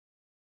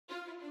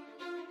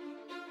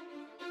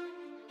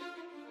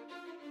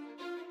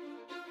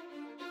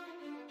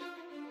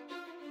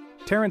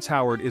Terrence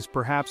Howard is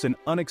perhaps an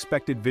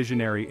unexpected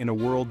visionary in a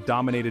world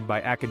dominated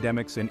by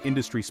academics and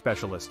industry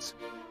specialists.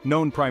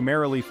 Known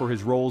primarily for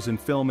his roles in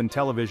film and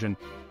television,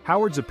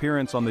 Howard's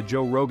appearance on the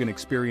Joe Rogan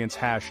Experience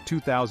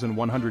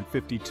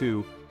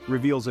 #2152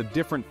 reveals a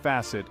different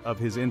facet of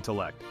his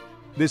intellect.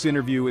 This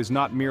interview is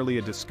not merely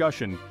a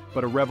discussion,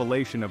 but a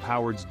revelation of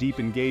Howard's deep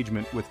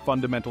engagement with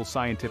fundamental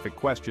scientific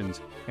questions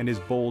and his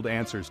bold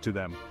answers to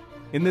them.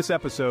 In this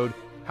episode,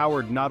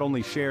 Howard not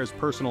only shares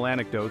personal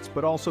anecdotes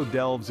but also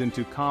delves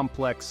into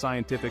complex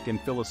scientific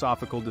and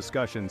philosophical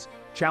discussions,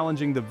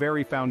 challenging the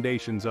very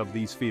foundations of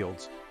these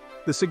fields.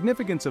 The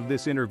significance of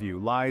this interview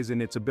lies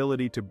in its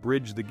ability to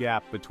bridge the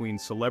gap between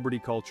celebrity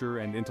culture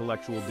and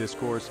intellectual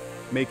discourse,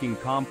 making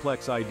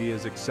complex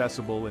ideas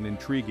accessible and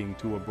intriguing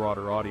to a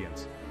broader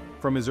audience.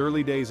 From his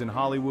early days in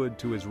Hollywood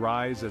to his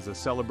rise as a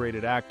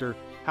celebrated actor,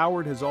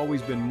 Howard has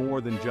always been more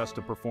than just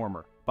a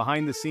performer.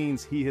 Behind the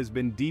scenes, he has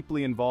been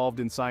deeply involved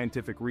in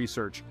scientific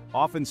research,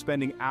 often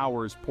spending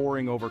hours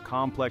poring over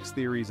complex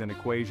theories and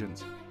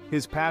equations.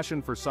 His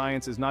passion for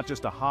science is not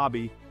just a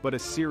hobby, but a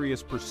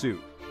serious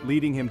pursuit,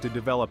 leading him to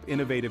develop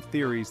innovative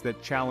theories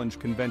that challenge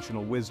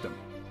conventional wisdom.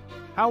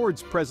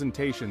 Howard's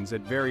presentations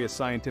at various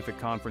scientific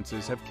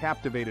conferences have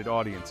captivated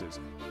audiences,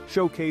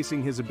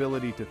 showcasing his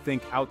ability to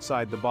think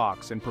outside the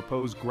box and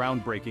propose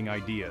groundbreaking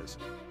ideas.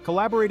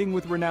 Collaborating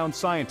with renowned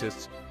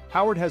scientists,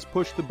 Howard has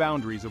pushed the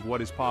boundaries of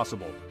what is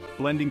possible,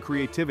 blending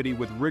creativity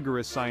with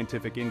rigorous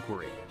scientific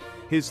inquiry.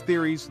 His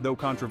theories, though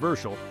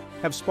controversial,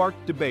 have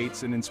sparked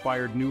debates and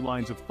inspired new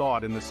lines of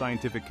thought in the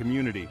scientific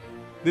community.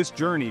 This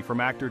journey from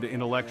actor to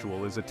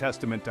intellectual is a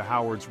testament to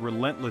Howard's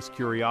relentless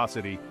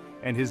curiosity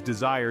and his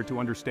desire to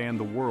understand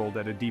the world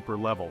at a deeper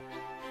level.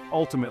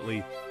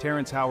 Ultimately,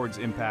 Terrence Howard's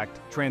impact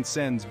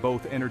transcends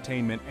both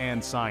entertainment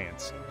and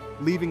science,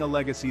 leaving a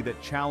legacy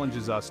that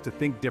challenges us to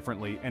think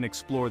differently and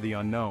explore the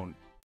unknown.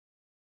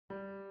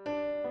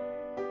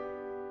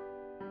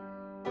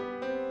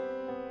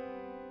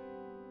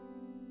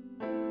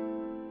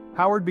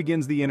 Howard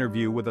begins the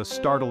interview with a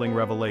startling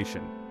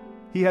revelation.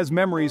 He has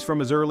memories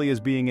from as early as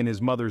being in his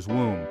mother's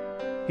womb.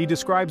 He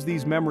describes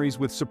these memories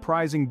with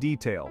surprising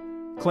detail,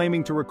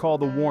 claiming to recall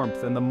the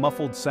warmth and the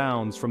muffled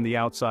sounds from the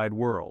outside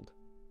world.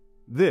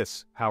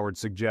 This, Howard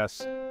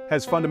suggests,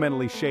 has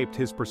fundamentally shaped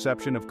his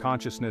perception of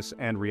consciousness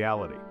and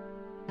reality.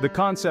 The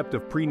concept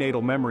of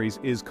prenatal memories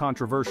is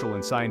controversial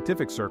in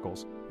scientific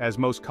circles, as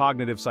most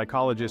cognitive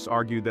psychologists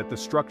argue that the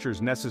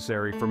structures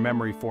necessary for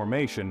memory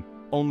formation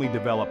only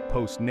develop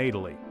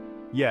postnatally.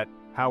 Yet,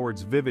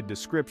 Howard's vivid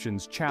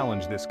descriptions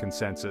challenge this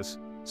consensus,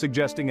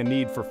 suggesting a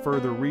need for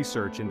further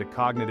research into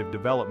cognitive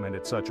development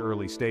at such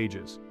early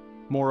stages.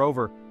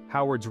 Moreover,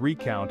 Howard's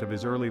recount of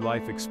his early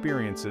life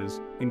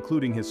experiences,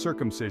 including his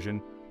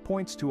circumcision,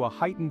 points to a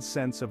heightened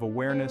sense of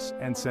awareness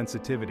and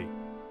sensitivity.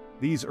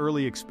 These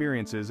early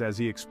experiences, as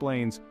he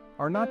explains,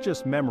 are not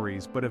just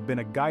memories but have been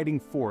a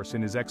guiding force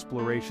in his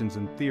explorations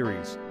and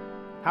theories.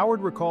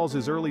 Howard recalls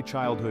his early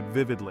childhood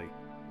vividly,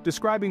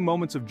 describing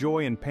moments of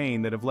joy and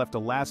pain that have left a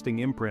lasting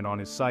imprint on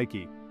his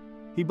psyche.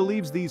 He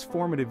believes these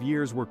formative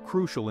years were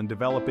crucial in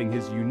developing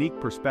his unique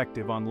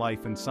perspective on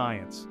life and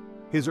science.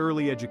 His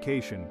early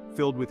education,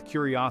 filled with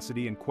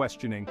curiosity and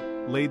questioning,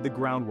 laid the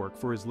groundwork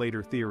for his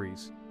later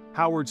theories.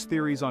 Howard's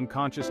theories on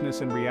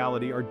consciousness and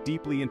reality are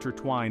deeply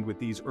intertwined with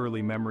these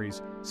early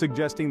memories,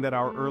 suggesting that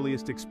our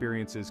earliest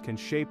experiences can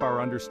shape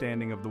our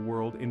understanding of the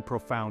world in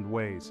profound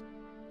ways.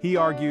 He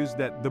argues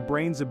that the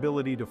brain's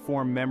ability to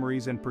form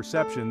memories and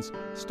perceptions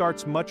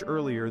starts much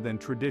earlier than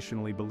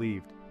traditionally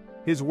believed.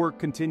 His work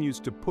continues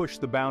to push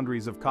the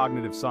boundaries of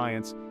cognitive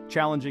science,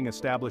 challenging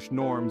established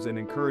norms and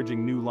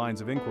encouraging new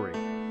lines of inquiry.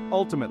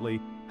 Ultimately,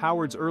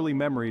 Howard's early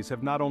memories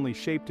have not only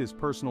shaped his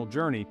personal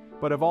journey,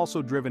 but have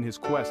also driven his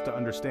quest to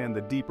understand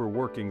the deeper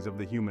workings of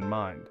the human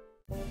mind.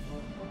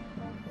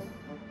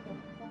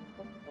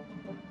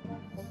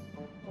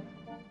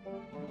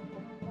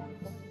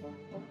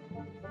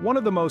 One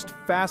of the most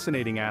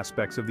fascinating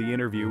aspects of the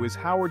interview is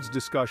Howard's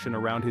discussion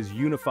around his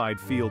unified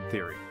field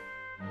theory.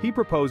 He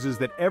proposes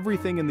that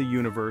everything in the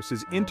universe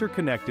is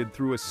interconnected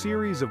through a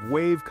series of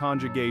wave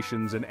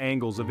conjugations and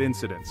angles of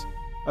incidence,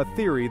 a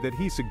theory that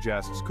he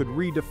suggests could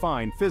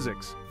redefine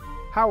physics.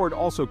 Howard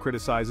also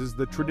criticizes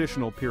the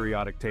traditional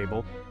periodic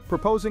table,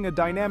 proposing a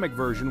dynamic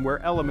version where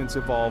elements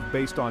evolve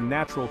based on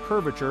natural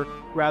curvature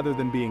rather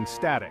than being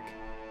static.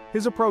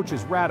 His approach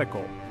is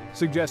radical,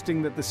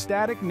 suggesting that the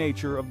static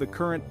nature of the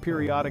current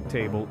periodic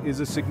table is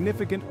a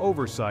significant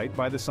oversight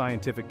by the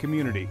scientific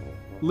community,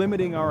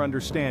 limiting our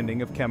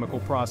understanding of chemical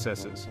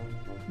processes.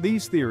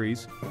 These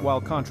theories,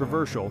 while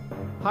controversial,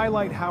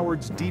 highlight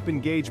Howard's deep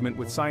engagement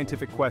with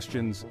scientific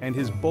questions and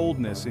his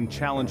boldness in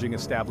challenging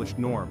established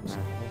norms.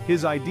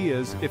 His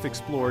ideas, if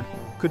explored,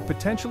 could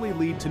potentially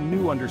lead to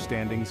new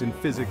understandings in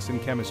physics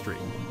and chemistry.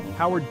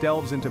 Howard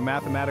delves into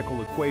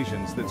mathematical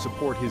equations that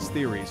support his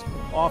theories,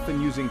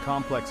 often using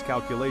complex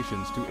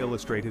calculations to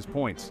illustrate his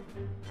points.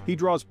 He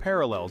draws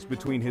parallels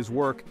between his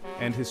work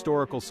and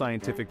historical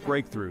scientific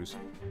breakthroughs,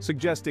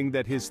 suggesting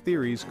that his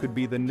theories could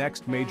be the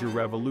next major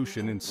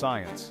revolution in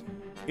science.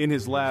 In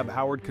his lab,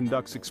 Howard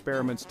conducts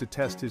experiments to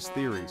test his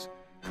theories,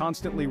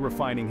 constantly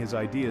refining his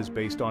ideas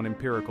based on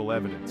empirical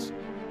evidence.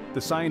 The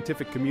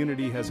scientific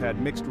community has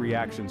had mixed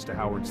reactions to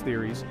Howard's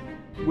theories,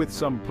 with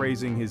some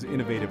praising his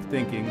innovative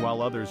thinking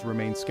while others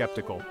remain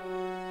skeptical.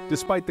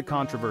 Despite the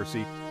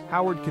controversy,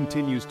 Howard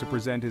continues to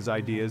present his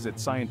ideas at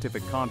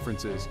scientific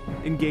conferences,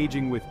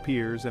 engaging with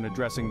peers and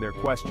addressing their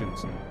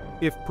questions.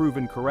 If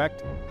proven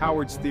correct,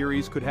 Howard's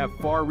theories could have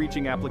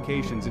far-reaching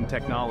applications in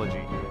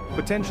technology,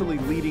 potentially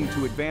leading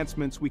to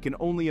advancements we can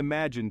only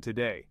imagine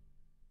today.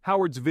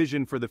 Howard's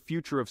vision for the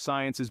future of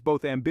science is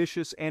both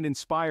ambitious and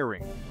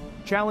inspiring,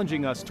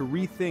 challenging us to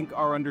rethink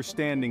our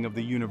understanding of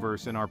the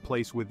universe and our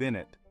place within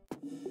it.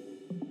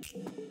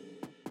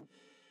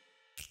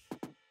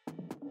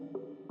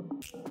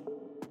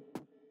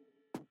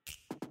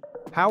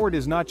 Howard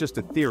is not just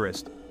a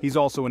theorist, he's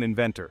also an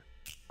inventor.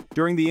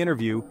 During the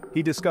interview,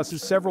 he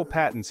discusses several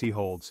patents he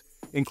holds,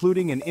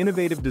 including an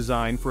innovative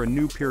design for a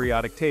new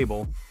periodic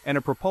table and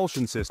a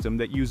propulsion system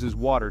that uses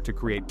water to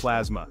create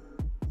plasma.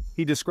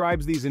 He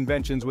describes these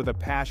inventions with a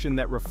passion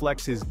that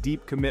reflects his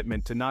deep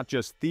commitment to not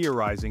just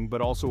theorizing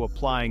but also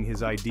applying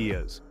his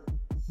ideas.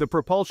 The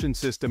propulsion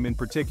system in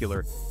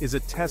particular is a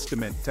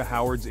testament to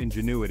Howard's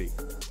ingenuity.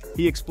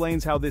 He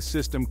explains how this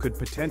system could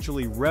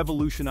potentially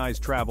revolutionize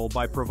travel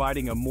by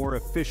providing a more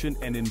efficient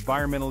and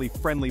environmentally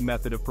friendly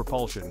method of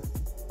propulsion.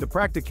 The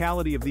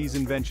practicality of these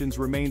inventions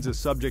remains a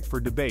subject for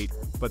debate,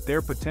 but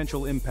their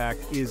potential impact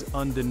is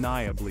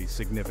undeniably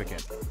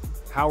significant.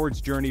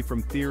 Howard's journey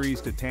from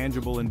theories to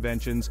tangible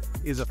inventions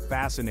is a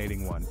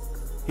fascinating one.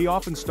 He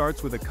often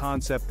starts with a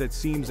concept that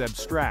seems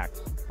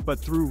abstract, but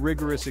through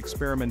rigorous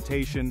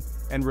experimentation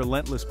and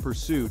relentless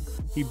pursuit,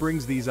 he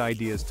brings these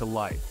ideas to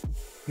life.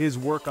 His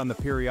work on the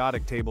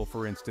periodic table,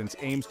 for instance,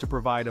 aims to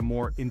provide a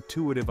more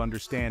intuitive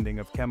understanding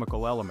of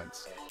chemical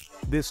elements.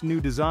 This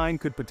new design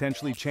could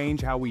potentially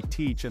change how we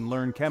teach and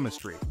learn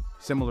chemistry.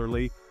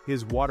 Similarly,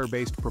 his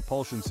water-based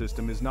propulsion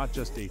system is not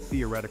just a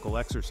theoretical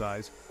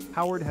exercise.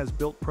 Howard has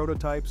built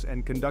prototypes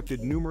and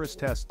conducted numerous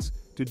tests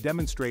to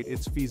demonstrate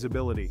its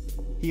feasibility.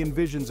 He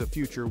envisions a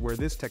future where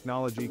this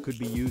technology could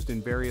be used in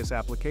various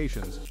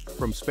applications,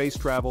 from space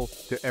travel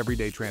to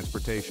everyday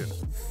transportation.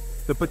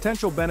 The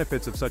potential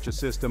benefits of such a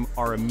system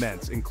are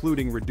immense,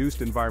 including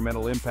reduced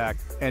environmental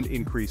impact and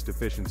increased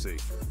efficiency.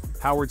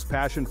 Howard's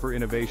passion for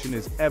innovation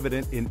is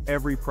evident in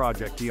every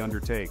project he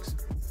undertakes.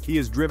 He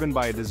is driven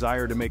by a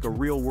desire to make a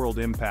real-world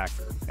impact,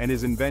 and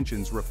his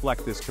inventions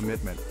reflect this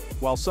commitment.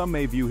 While some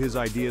may view his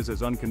ideas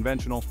as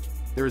unconventional,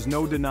 there is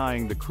no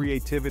denying the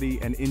creativity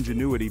and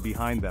ingenuity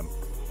behind them.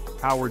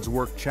 Howard's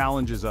work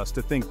challenges us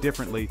to think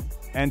differently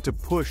and to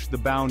push the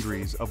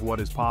boundaries of what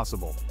is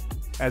possible.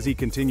 As he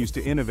continues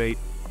to innovate,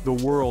 the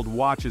world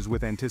watches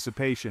with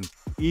anticipation,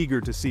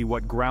 eager to see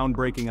what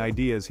groundbreaking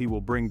ideas he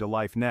will bring to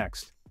life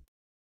next.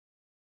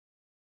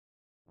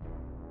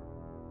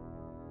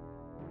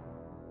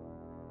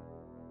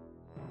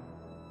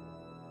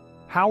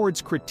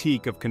 Howard's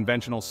critique of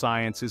conventional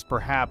science is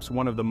perhaps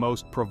one of the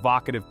most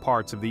provocative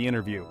parts of the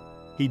interview.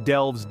 He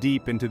delves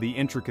deep into the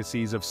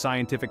intricacies of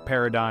scientific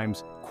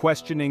paradigms,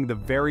 questioning the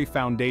very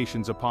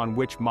foundations upon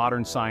which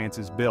modern science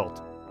is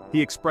built.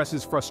 He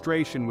expresses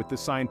frustration with the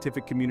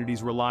scientific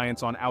community's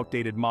reliance on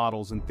outdated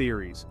models and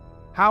theories.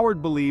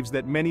 Howard believes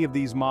that many of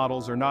these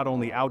models are not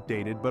only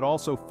outdated but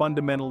also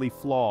fundamentally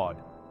flawed,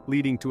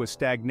 leading to a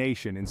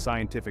stagnation in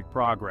scientific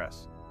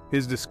progress.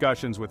 His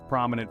discussions with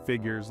prominent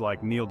figures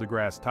like Neil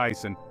deGrasse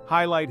Tyson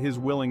highlight his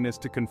willingness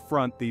to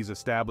confront these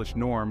established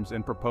norms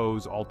and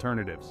propose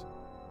alternatives.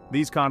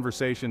 These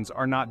conversations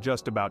are not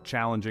just about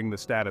challenging the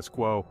status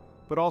quo,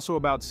 but also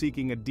about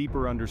seeking a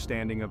deeper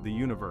understanding of the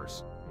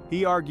universe.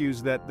 He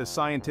argues that the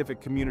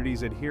scientific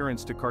community's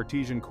adherence to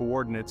Cartesian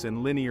coordinates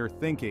and linear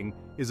thinking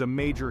is a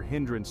major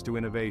hindrance to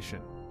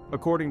innovation.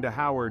 According to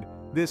Howard,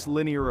 this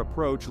linear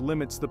approach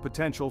limits the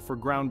potential for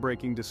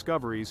groundbreaking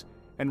discoveries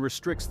and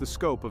restricts the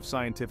scope of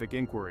scientific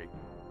inquiry.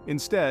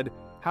 Instead,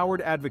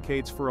 Howard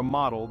advocates for a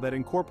model that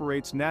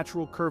incorporates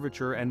natural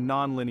curvature and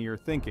nonlinear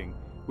thinking,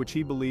 which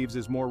he believes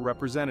is more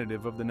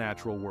representative of the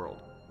natural world.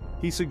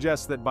 He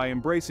suggests that by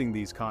embracing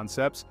these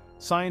concepts,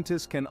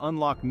 scientists can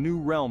unlock new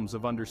realms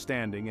of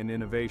understanding and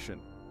innovation.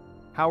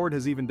 Howard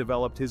has even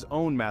developed his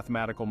own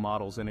mathematical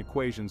models and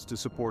equations to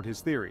support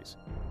his theories.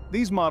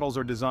 These models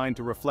are designed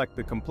to reflect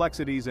the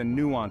complexities and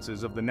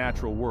nuances of the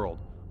natural world,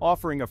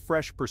 offering a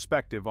fresh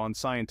perspective on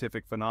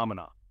scientific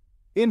phenomena.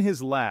 In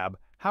his lab,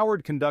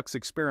 Howard conducts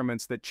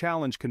experiments that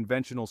challenge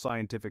conventional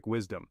scientific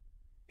wisdom.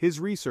 His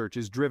research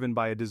is driven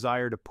by a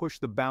desire to push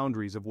the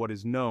boundaries of what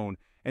is known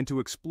and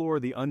to explore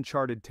the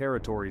uncharted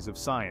territories of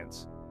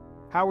science.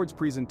 Howard's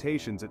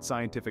presentations at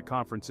scientific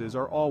conferences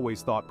are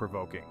always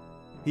thought-provoking.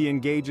 He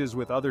engages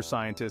with other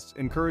scientists,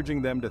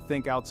 encouraging them to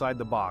think outside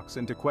the box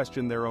and to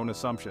question their own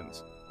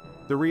assumptions.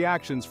 The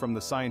reactions from the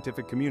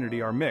scientific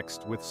community are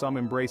mixed, with some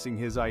embracing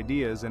his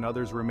ideas and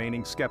others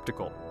remaining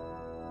skeptical.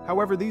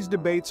 However, these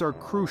debates are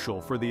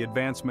crucial for the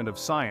advancement of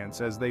science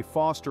as they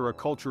foster a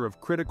culture of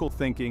critical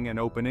thinking and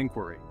open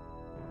inquiry.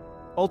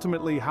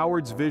 Ultimately,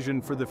 Howard's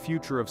vision for the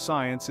future of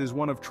science is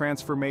one of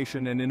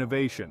transformation and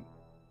innovation.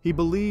 He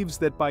believes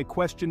that by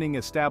questioning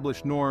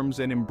established norms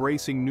and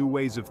embracing new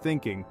ways of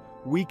thinking,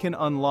 we can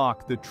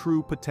unlock the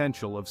true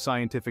potential of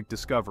scientific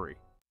discovery.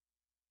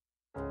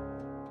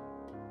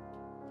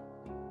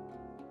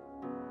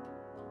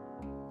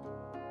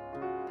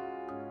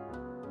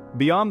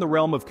 Beyond the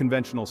realm of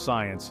conventional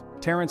science,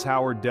 Terrence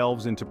Howard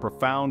delves into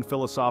profound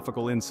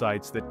philosophical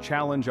insights that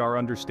challenge our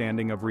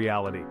understanding of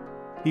reality.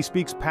 He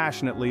speaks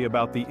passionately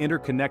about the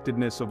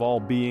interconnectedness of all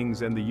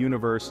beings and the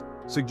universe,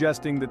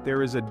 suggesting that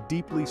there is a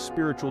deeply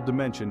spiritual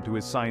dimension to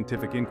his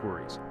scientific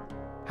inquiries.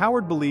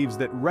 Howard believes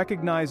that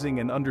recognizing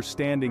and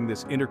understanding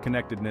this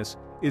interconnectedness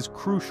is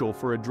crucial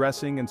for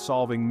addressing and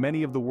solving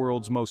many of the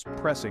world's most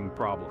pressing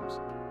problems.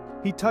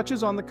 He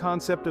touches on the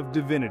concept of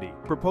divinity,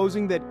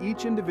 proposing that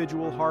each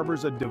individual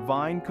harbors a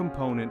divine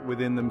component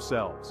within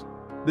themselves.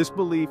 This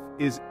belief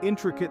is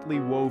intricately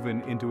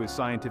woven into his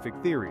scientific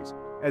theories,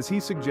 as he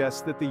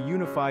suggests that the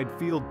unified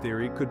field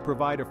theory could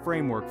provide a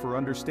framework for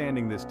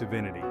understanding this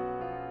divinity.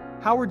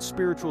 Howard's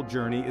spiritual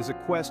journey is a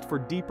quest for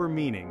deeper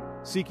meaning,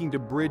 seeking to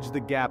bridge the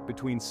gap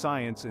between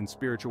science and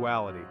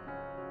spirituality.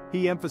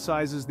 He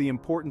emphasizes the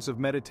importance of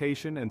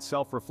meditation and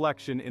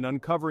self-reflection in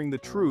uncovering the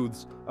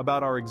truths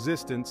about our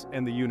existence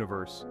and the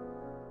universe.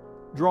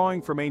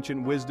 Drawing from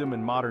ancient wisdom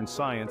and modern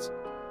science,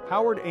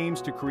 Howard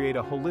aims to create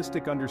a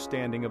holistic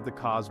understanding of the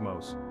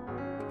cosmos.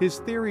 His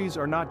theories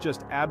are not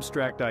just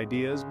abstract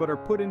ideas but are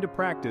put into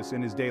practice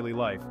in his daily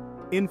life,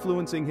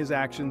 influencing his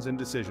actions and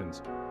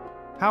decisions.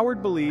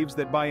 Howard believes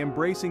that by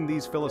embracing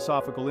these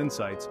philosophical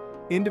insights,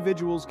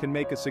 individuals can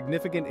make a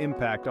significant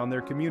impact on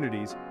their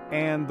communities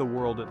and the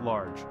world at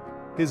large.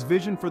 His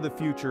vision for the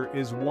future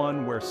is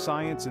one where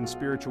science and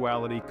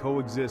spirituality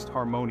coexist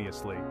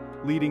harmoniously,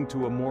 leading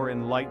to a more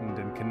enlightened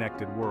and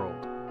connected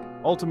world.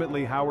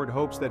 Ultimately, Howard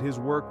hopes that his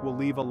work will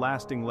leave a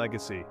lasting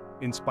legacy,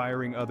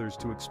 inspiring others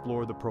to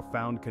explore the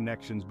profound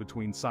connections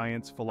between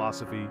science,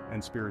 philosophy,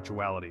 and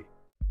spirituality.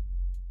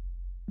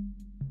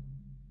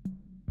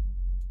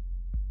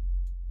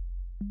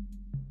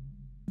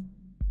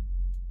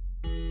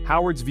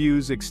 Howard's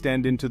views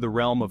extend into the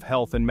realm of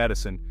health and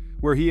medicine,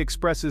 where he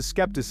expresses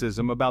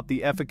skepticism about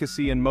the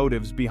efficacy and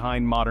motives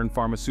behind modern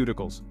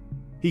pharmaceuticals.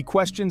 He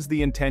questions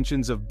the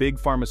intentions of big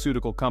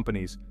pharmaceutical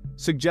companies,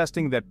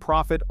 suggesting that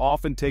profit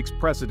often takes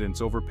precedence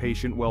over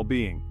patient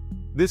well-being.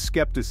 This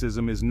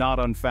skepticism is not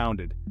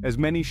unfounded, as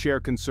many share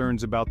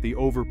concerns about the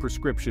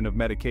overprescription of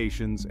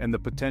medications and the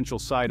potential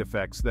side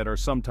effects that are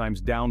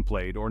sometimes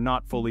downplayed or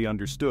not fully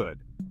understood.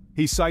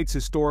 He cites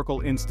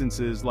historical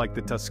instances like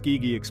the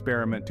Tuskegee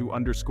experiment to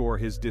underscore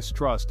his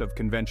distrust of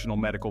conventional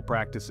medical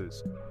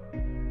practices.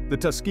 The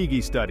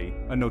Tuskegee study,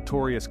 a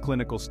notorious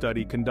clinical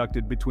study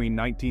conducted between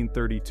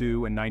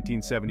 1932 and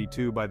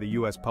 1972 by the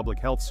U.S. Public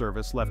Health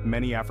Service, left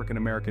many African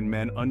American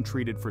men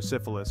untreated for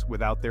syphilis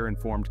without their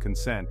informed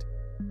consent.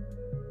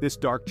 This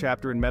dark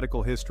chapter in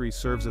medical history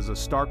serves as a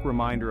stark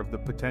reminder of the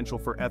potential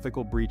for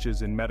ethical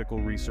breaches in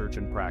medical research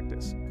and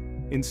practice.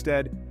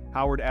 Instead,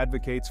 Howard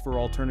advocates for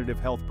alternative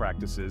health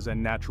practices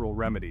and natural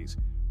remedies,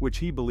 which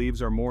he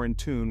believes are more in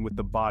tune with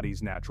the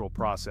body's natural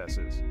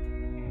processes.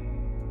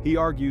 He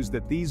argues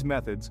that these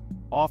methods,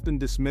 often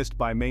dismissed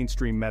by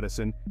mainstream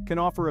medicine, can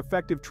offer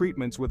effective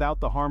treatments without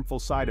the harmful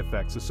side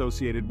effects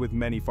associated with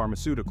many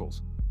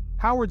pharmaceuticals.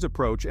 Howard's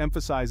approach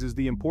emphasizes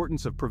the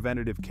importance of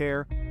preventative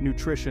care,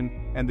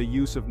 nutrition, and the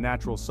use of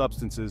natural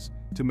substances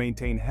to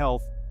maintain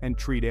health and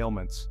treat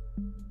ailments.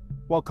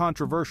 While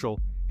controversial,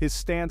 his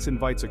stance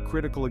invites a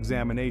critical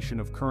examination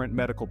of current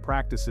medical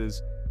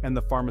practices and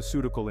the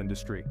pharmaceutical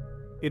industry.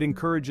 It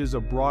encourages a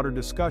broader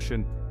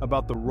discussion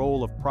about the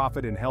role of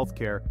profit in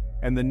healthcare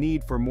and the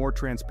need for more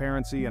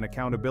transparency and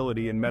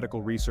accountability in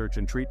medical research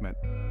and treatment.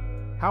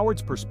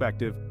 Howard's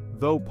perspective,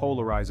 though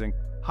polarizing,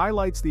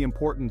 highlights the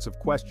importance of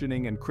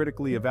questioning and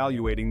critically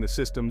evaluating the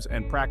systems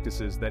and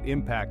practices that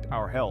impact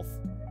our health.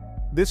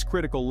 This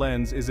critical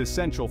lens is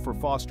essential for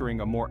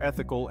fostering a more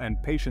ethical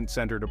and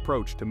patient-centered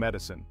approach to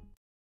medicine.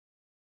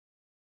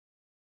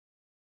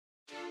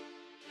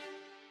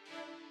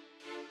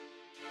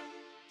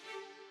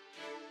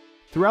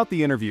 Throughout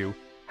the interview,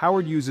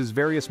 Howard uses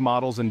various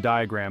models and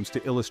diagrams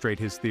to illustrate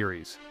his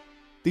theories.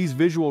 These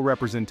visual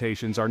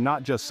representations are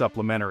not just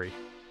supplementary,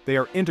 they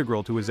are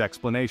integral to his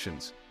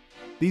explanations.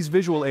 These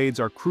visual aids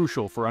are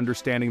crucial for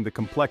understanding the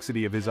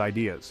complexity of his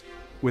ideas.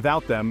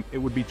 Without them, it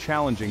would be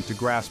challenging to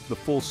grasp the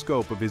full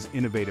scope of his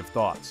innovative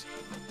thoughts.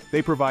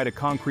 They provide a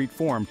concrete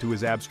form to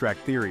his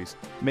abstract theories,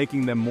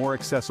 making them more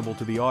accessible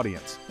to the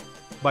audience.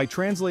 By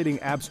translating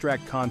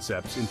abstract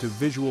concepts into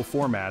visual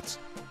formats,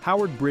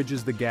 Howard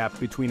bridges the gap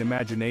between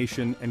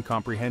imagination and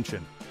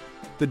comprehension.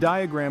 The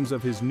diagrams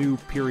of his new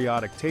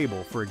periodic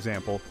table, for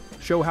example,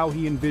 show how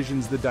he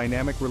envisions the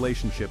dynamic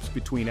relationships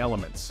between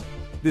elements.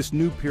 This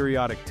new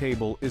periodic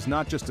table is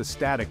not just a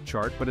static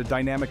chart but a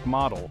dynamic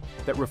model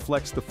that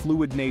reflects the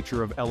fluid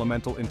nature of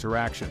elemental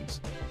interactions.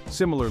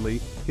 Similarly,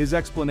 his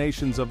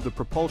explanations of the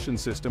propulsion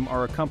system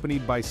are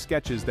accompanied by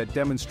sketches that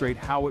demonstrate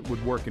how it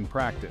would work in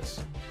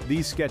practice.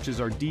 These sketches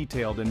are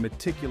detailed and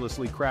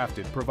meticulously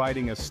crafted,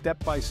 providing a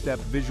step-by-step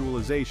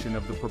visualization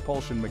of the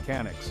propulsion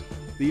mechanics.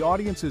 The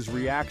audience's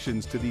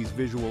reactions to these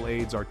visual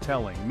aids are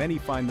telling. Many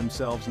find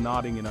themselves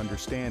nodding in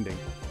understanding,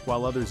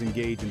 while others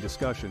engage in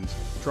discussions,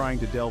 trying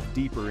to delve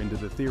deeper into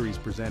the theories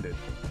presented.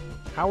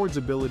 Howard's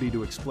ability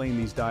to explain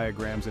these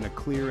diagrams in a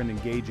clear and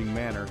engaging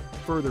manner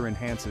further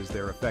enhances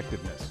their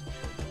effectiveness.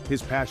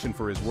 His passion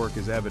for his work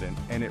is evident,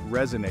 and it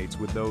resonates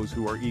with those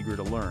who are eager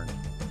to learn.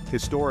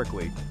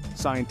 Historically,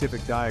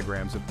 scientific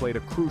diagrams have played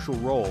a crucial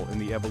role in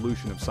the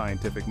evolution of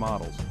scientific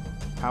models.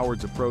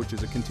 Howard's approach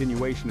is a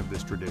continuation of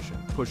this tradition,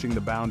 pushing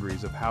the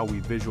boundaries of how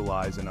we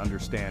visualize and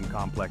understand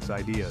complex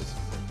ideas.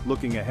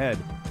 Looking ahead,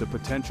 the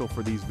potential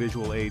for these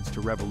visual aids to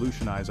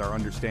revolutionize our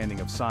understanding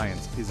of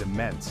science is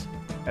immense.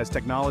 As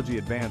technology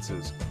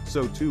advances,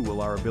 so too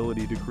will our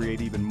ability to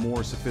create even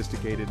more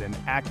sophisticated and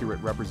accurate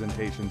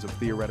representations of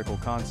theoretical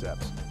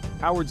concepts.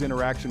 Howard's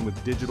interaction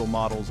with digital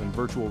models and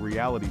virtual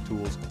reality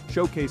tools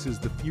showcases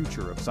the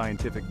future of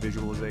scientific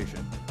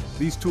visualization.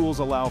 These tools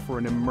allow for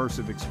an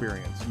immersive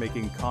experience,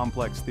 making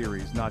complex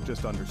theories not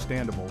just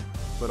understandable,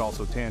 but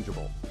also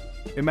tangible.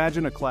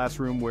 Imagine a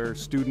classroom where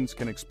students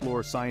can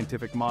explore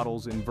scientific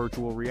models in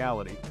virtual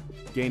reality,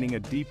 gaining a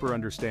deeper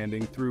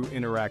understanding through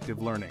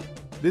interactive learning.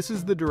 This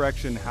is the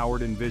direction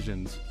Howard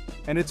envisions,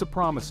 and it's a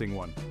promising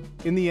one.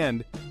 In the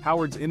end,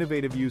 Howard's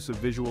innovative use of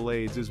visual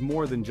aids is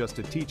more than just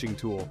a teaching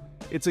tool,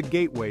 it's a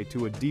gateway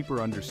to a deeper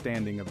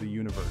understanding of the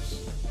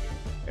universe.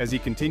 As he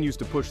continues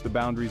to push the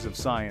boundaries of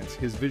science,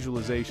 his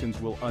visualizations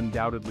will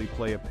undoubtedly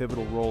play a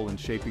pivotal role in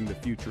shaping the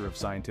future of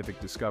scientific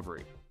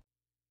discovery.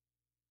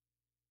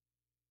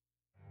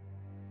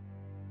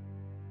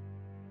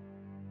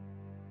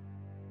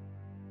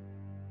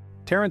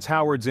 Terrence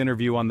Howard's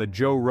interview on the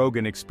Joe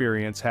Rogan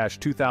Experience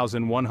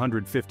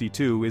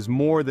 #2152 is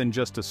more than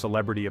just a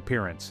celebrity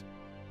appearance.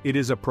 It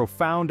is a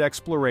profound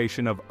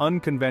exploration of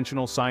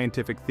unconventional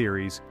scientific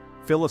theories,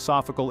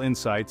 philosophical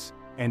insights,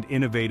 and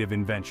innovative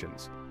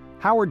inventions.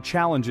 Howard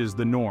challenges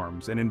the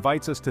norms and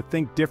invites us to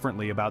think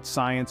differently about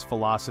science,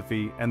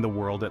 philosophy, and the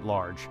world at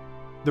large.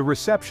 The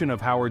reception of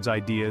Howard's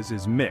ideas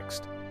is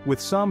mixed, with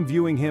some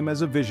viewing him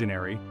as a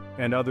visionary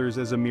and others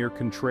as a mere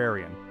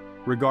contrarian.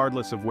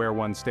 Regardless of where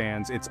one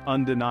stands, it's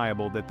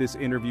undeniable that this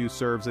interview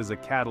serves as a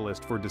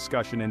catalyst for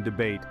discussion and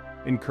debate,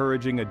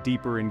 encouraging a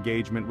deeper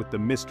engagement with the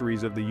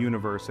mysteries of the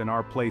universe and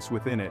our place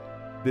within it.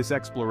 This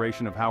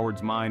exploration of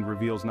Howard's mind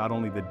reveals not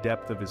only the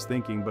depth of his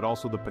thinking but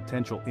also the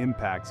potential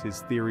impacts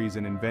his theories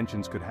and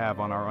inventions could have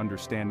on our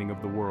understanding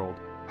of the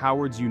world.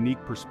 Howard's unique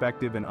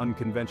perspective and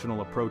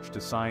unconventional approach to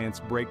science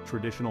break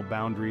traditional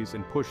boundaries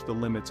and push the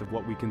limits of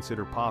what we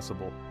consider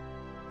possible.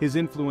 His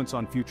influence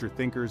on future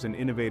thinkers and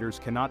innovators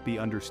cannot be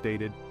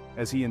understated,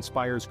 as he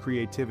inspires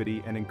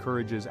creativity and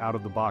encourages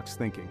out-of-the-box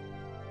thinking.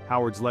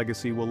 Howard's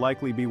legacy will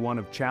likely be one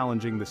of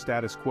challenging the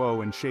status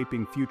quo and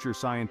shaping future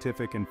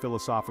scientific and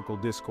philosophical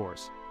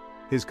discourse.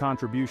 His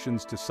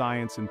contributions to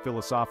science and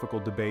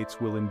philosophical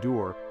debates will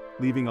endure,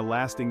 leaving a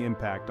lasting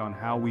impact on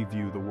how we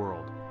view the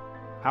world.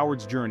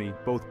 Howard's journey,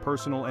 both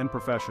personal and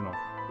professional,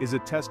 is a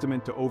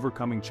testament to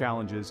overcoming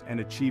challenges and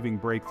achieving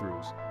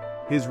breakthroughs.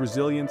 His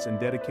resilience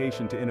and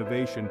dedication to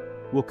innovation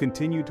will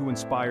continue to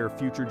inspire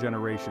future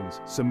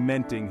generations,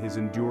 cementing his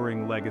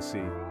enduring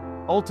legacy.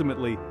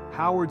 Ultimately,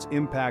 Howard's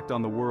impact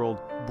on the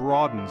world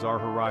broadens our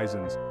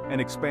horizons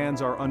and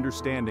expands our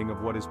understanding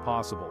of what is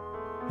possible.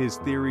 His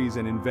theories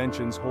and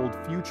inventions hold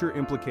future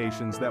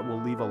implications that will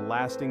leave a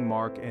lasting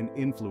mark and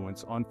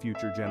influence on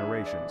future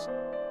generations.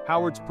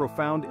 Howard's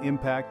profound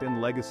impact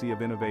and legacy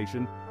of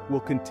innovation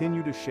will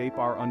continue to shape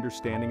our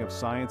understanding of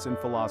science and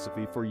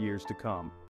philosophy for years to come.